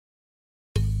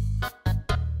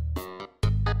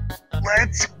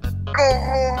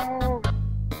Oh!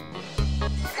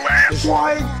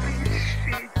 What?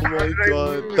 Oh my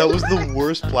god, that was the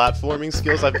worst platforming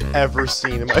skills I've ever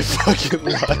seen in my fucking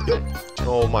life.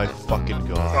 Oh my fucking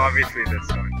So god. obviously this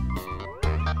one.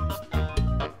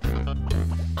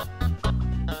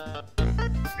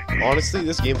 Honestly,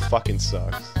 this game fucking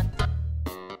sucks.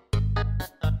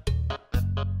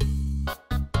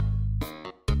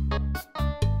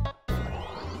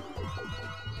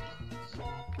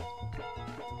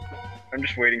 I'm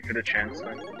just waiting for the chance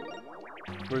time.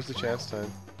 Where's the chance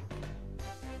time?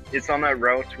 It's on that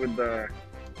route with the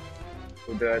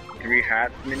 3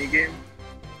 hat minigame.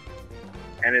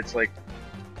 And it's like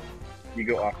you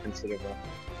go off instead of up.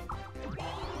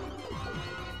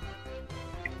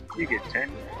 You get 10.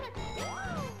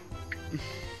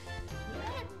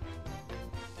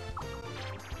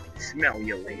 Smell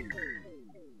you later.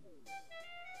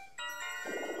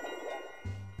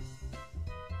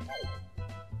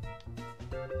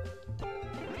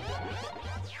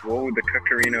 Whoa, the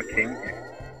Kakarino King.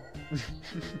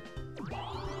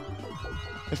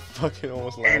 I fucking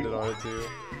almost landed on it too.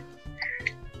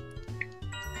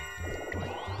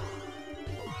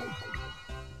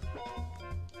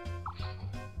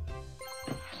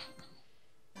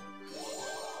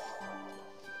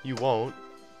 You won't.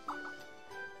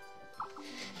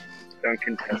 Don't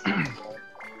contest it.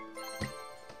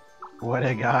 What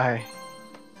a guy.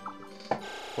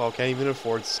 Wow, can't even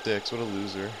afford sticks. What a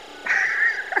loser.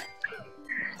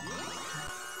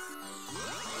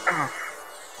 Oh.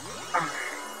 Oh.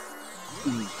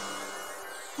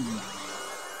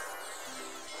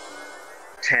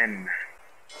 10.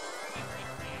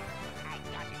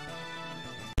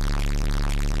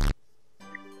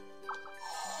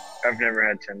 I've never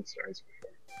had 10 stars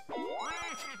before.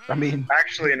 I mean,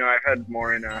 Actually, no, I've had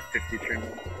more in 50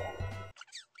 tournaments.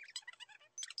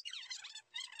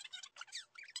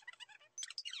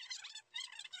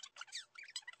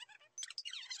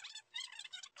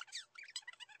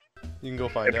 You can go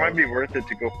find It'd out. probably be worth it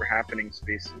to go for happening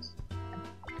spaces.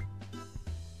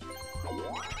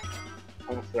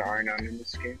 Almost there are none in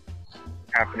this game.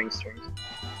 Happening stores.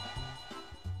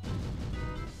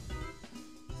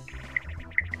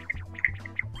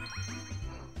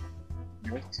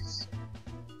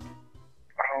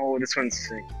 Oh, this one's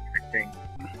sick, I think.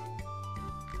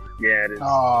 Yeah, it is.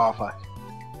 oh fuck.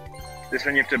 This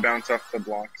one you have to bounce off the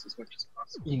blocks as much as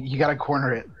possible. You gotta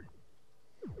corner it.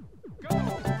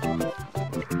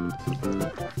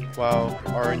 Wow,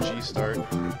 RNG start.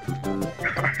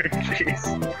 Jeez.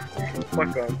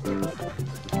 Fuck off.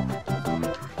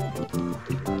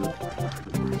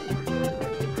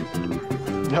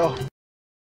 No.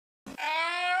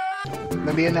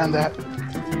 Let me in on that.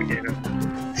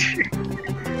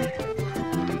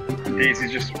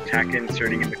 Daisy's just attacking,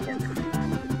 inserting in the corner.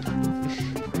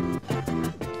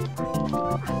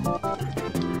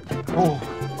 Oh,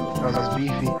 that was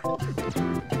beefy.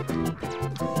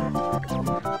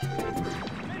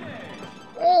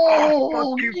 Oh,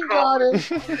 fuck you, you got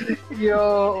it.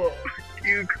 Yo,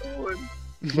 You Coolin.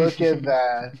 look at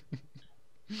that.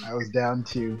 I was down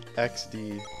 2.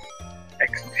 XD.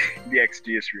 The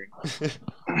XG is real.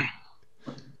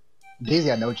 Daisy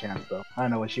had no chance though. I don't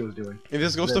know what she was doing. If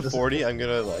this goes to This- 40, I'm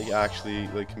gonna like actually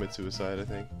like commit suicide, I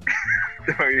think.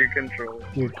 Oh, your controller.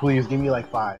 Dude, please give me like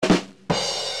 5.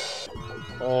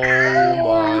 Oh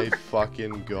my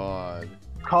fucking god.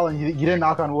 Colin, you didn't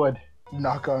knock on wood.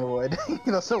 Knock on wood. You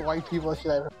know, some white people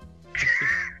should have.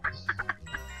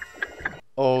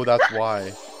 Oh, that's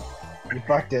why. You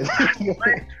fucked it.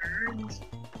 My turns.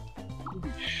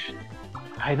 Holy shit.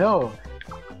 I know.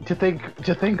 To think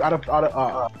out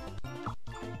of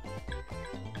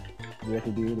we have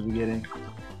to do the beginning.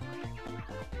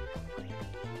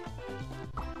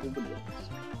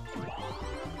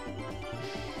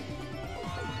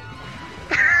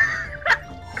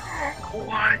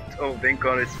 What? Oh, thank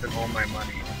God I spent all my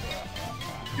money.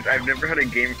 Dude, I've never had a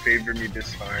game favor me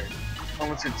this hard. How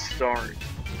much it stars?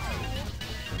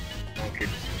 Okay.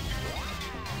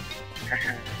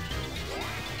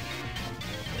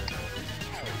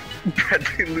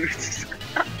 Bradley loses.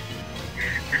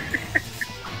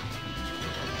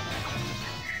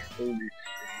 Holy shit.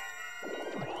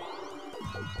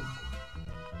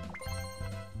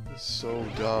 It's so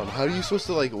dumb. How are you supposed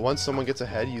to like once someone gets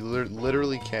ahead, you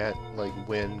literally can't like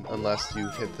win unless you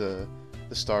hit the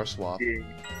star swap.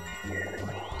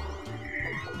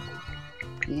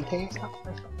 PK stuff?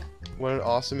 What an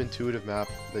awesome intuitive map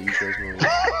that you chose, Marie.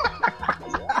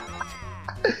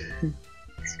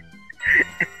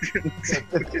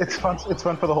 It's fun. It's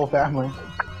fun for the whole family.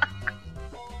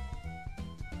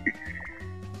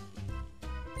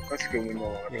 Let's go win the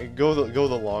lottery. Yeah, go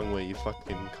the long way, you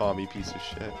fucking commie piece of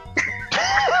shit.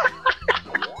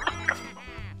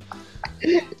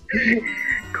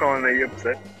 Colin, are you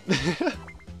upset?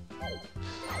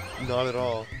 Not at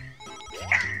all.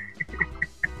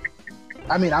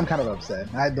 I mean, I'm kind of upset.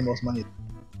 I had the most money.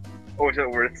 Oh, is it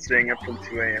worth staying up till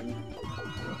 2 a.m.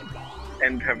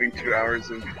 and having 2 hours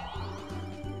of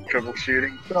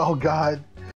troubleshooting? Oh god.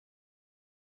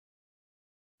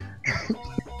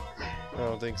 I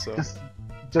don't think so.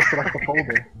 Just select the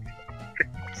folder.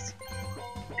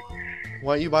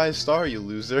 Why don't you buy a star, you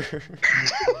loser?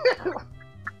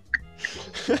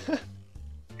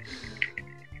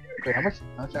 Wait, how much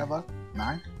I have left?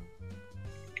 9?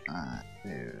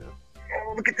 2.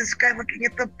 Oh, look at this guy looking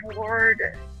at the board!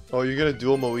 Oh, you're gonna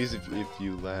dual Moe's if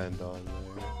you land on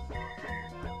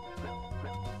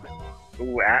there.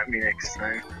 Ooh, at me next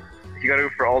time. You gotta go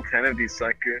for all 10 of these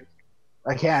suckers.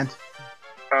 I can't.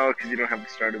 Oh, because you don't have a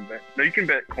starter bet. No, you can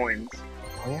bet coins.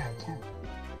 Oh yeah, I can.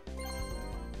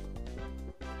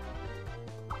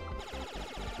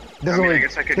 Doesn't I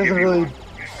guess I could give you one.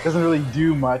 doesn't really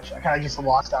do much. I kind of just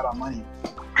lost out on money,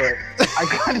 but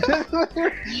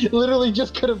I literally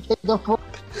just could have paid the full.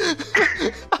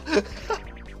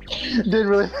 Didn't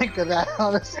really think of that,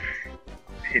 honestly.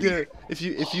 Yeah, if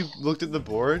you looked at the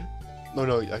board,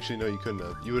 no, actually no, you couldn't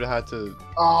have. You would have had to.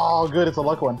 Oh, good, it's a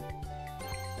luck one.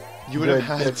 You would have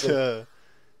had to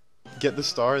get the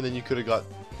star, and then you could have got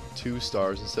 2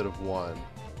 stars instead of 1.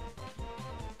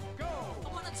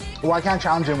 Well, I can't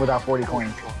challenge him without 40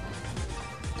 coins.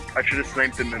 I should have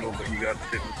sniped the middle, but you got to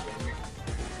sit with me.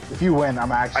 If you win,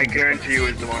 I'm actually. I guarantee you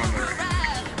is the one on the right.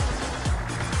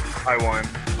 I won.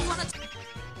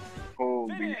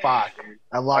 Holy Fuck.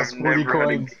 I lost 40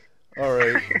 coins.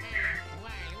 Alright.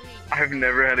 I've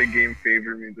never had a game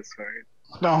favor me this hard.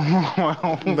 No.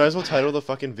 You might as well title the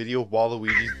fucking video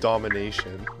Waluigi's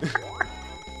Domination.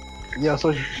 Yeah,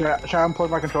 so should I unplug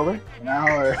my controller now,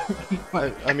 or?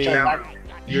 I mean,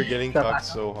 you're getting cucked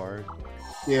so hard.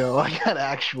 Yo, I got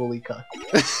actually cucked.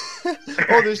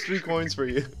 Oh, there's 3 coins for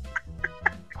you.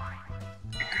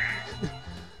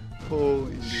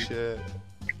 Holy shit.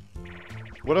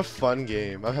 What a fun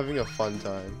game. I'm having a fun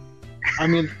time. I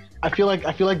mean, I feel like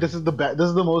this is the best. This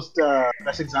is the most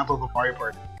best example of a Mario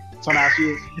Party. Someone asks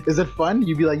you, "Is it fun?"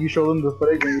 You'd be like, you show them the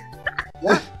footage, and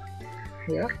yeah,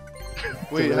 yeah.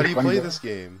 Wait, how do you play this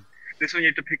game? This one you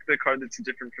have to pick the card that's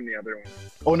different from the other one.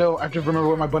 Oh no, I have to remember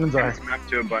what my buttons And are. it's mapped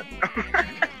to a button.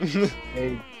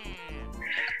 Hey.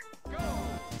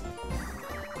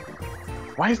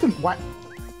 Why is the what?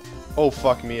 Oh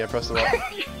fuck me! I pressed the button.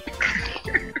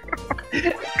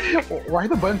 Why are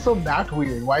the buttons so mapped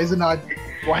weird? Why is it not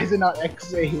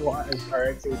XA1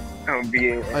 or XA? Oh,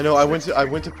 BA. I know. I went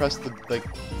to press the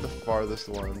farthest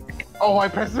one. Oh, I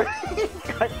pressed it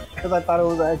because I thought it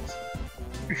was X.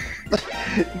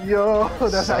 Yo,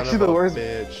 that's Son actually of the a worst.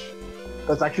 Bitch.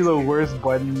 That's actually the worst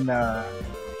button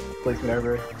placement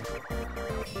ever.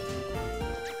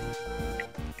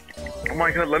 Oh my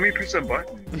god, let me press a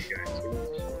button, you guys.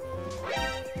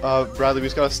 Bradley, we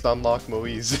just gotta stun lock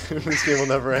Moe's. This game will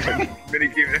never end.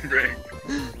 Minigame never ends.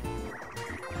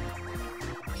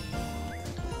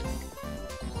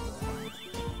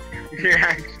 You're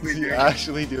actually doing it.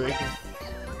 Actually doing it.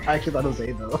 I actually thought it was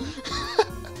A though.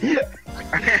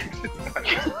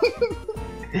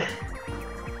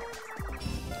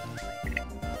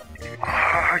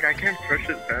 Fuck, I can't push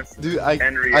it past. Dude, I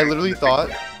Henry, literally thought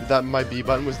that my B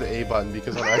button was the A button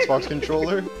because on Xbox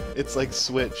controller, it's like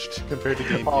switched compared to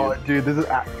GameCube. Oh, dude, this is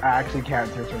I actually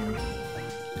can't touch him.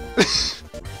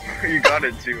 You got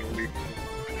it too, Lee.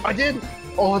 I did.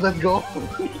 Oh, let's go.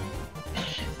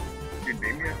 Dude,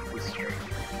 maybe I have to destroy.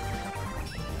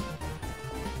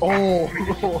 Oh,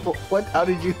 what? How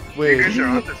did you? You Wait, guys are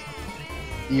on this.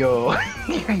 Yo,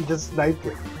 you just sniped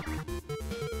it.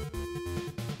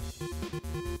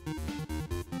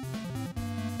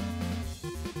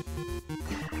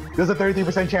 There's a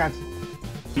 33% chance.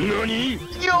 NANI?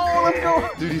 Yo, let's go.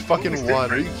 dude, he fucking won.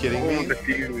 Are you kidding Oh, me? the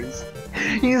fuse.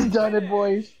 He's done it,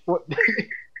 boys. What?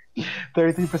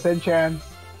 33% chance.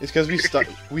 It's because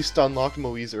we stun locked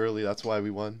Moe's early. That's why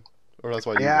we won. Or that's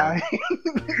why you Yeah.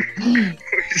 won.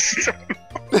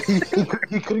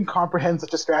 he couldn't comprehend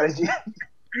such a strategy.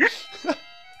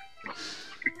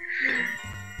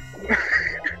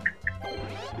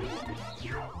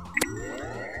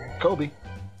 Kobe.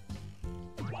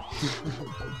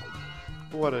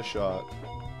 What a shot.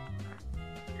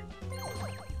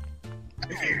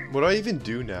 What do I even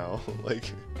do now?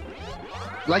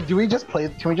 Like, do we just play?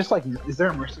 Can we just like? Is there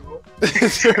a mercy rule?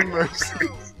 Is there mercy?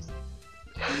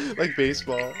 Like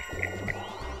baseball.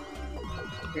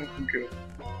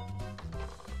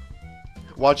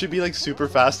 Watch it be like super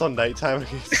fast on nighttime. I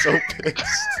get so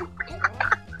pissed.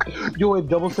 Yo, it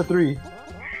doubles to 3.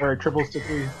 Or triples to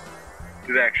 3.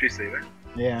 Did I actually say that?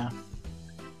 Yeah.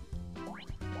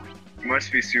 It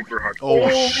must be super hard. Oh,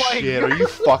 my shit, God. are you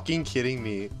fucking kidding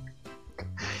me?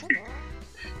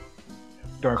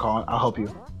 Don't Colin, I'll help you.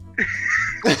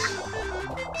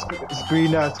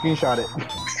 Screenshot it.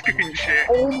 Screen share.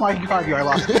 Oh my god, yo, I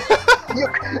lost it.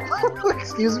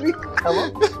 Excuse me?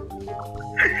 Hello?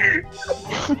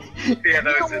 Yeah,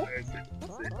 that was it.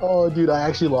 Oh, dude, I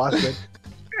actually lost it.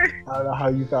 I don't know how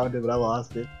you found it, but I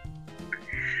lost it.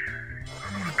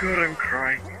 Oh god, I'm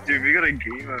crying. Dude, we got a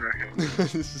game on our hands.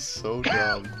 This is so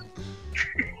dumb.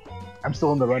 I'm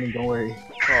still in the running, don't worry.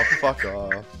 Oh, fuck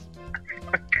off.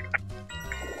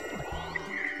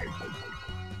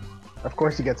 Of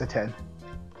course he gets a 10.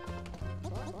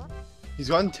 He's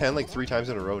gotten 10 like 3 times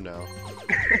in a row now.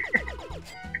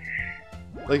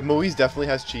 Like, Moe's definitely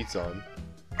has cheats on.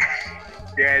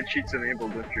 Yeah, cheats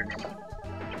enabled if you remember.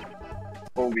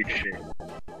 Holy shit.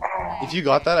 Oh, If you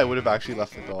got that, I would have actually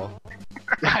left the call.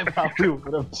 I probably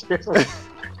would have seriously.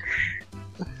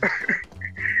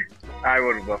 I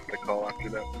would have left the call after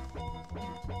that.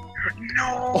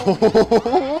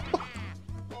 No!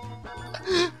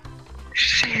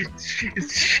 Shit.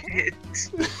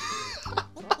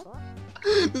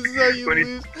 This is how you When he-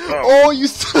 lose. oh. Oh, you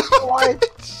still.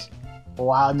 What?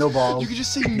 Wow, no balls. You could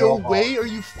just say No no way? Are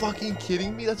you fucking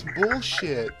kidding me? That's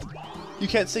bullshit. You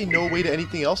can't say no way to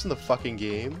anything else in the fucking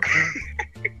game.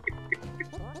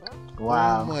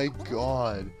 Wow. Oh my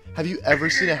god. Have you ever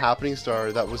seen a happening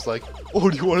star that was like, oh,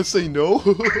 do you want to say no?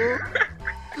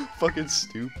 Fucking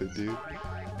stupid, dude.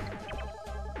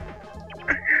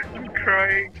 I'm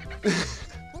crying.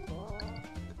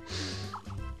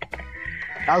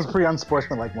 That was pretty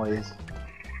unsportsmanlike, Moise.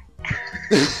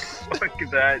 Fuck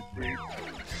that, dude.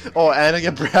 Oh, and I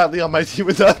get Bradley on my team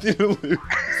with nothing to lose.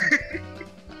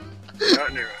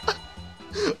 Not near.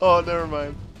 Oh, never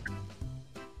mind.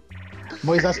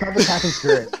 Moise, that's not the attacking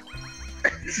spirit.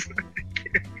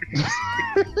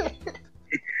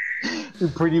 You're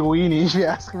pretty weenie, if you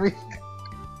ask me.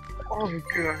 Oh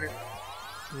god.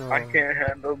 No. I can't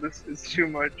handle this. It's too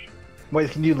much.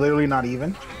 Moise, can you literally not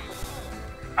even?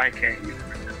 I can't even.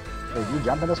 Wait, you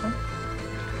jump in this one?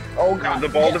 Oh No, god. the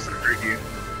ball doesn't hurt you.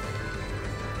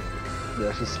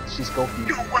 Yeah, she's scoping.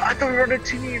 Yo, what? I thought we were on a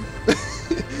team.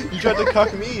 You tried to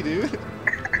cuck me, dude.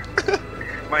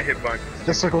 My hitbox.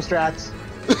 The circle strats.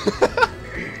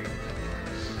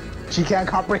 She can't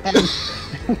comprehend.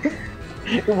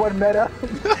 What meta?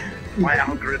 My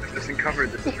algorithm doesn't cover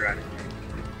this strategy.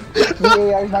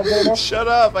 Yeah, I'm not good enough. Shut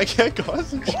up, I can't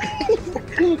concentrate.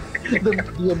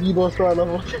 The amiibo store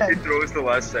level It 10. throws the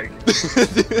last second.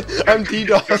 I'm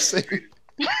DDoSing.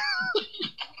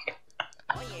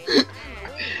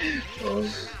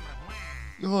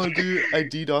 Oh, dude, I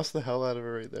DDoSed the hell out of it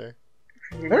right there.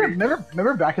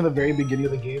 Remember back in the very beginning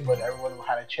of the game when everyone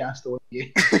had a chance to win the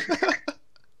game?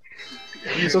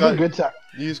 You It just was a got, good time.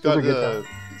 you just Those got are good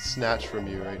snatch from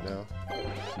you right now.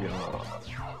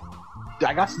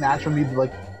 I got snatched from me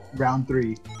like round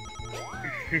 3.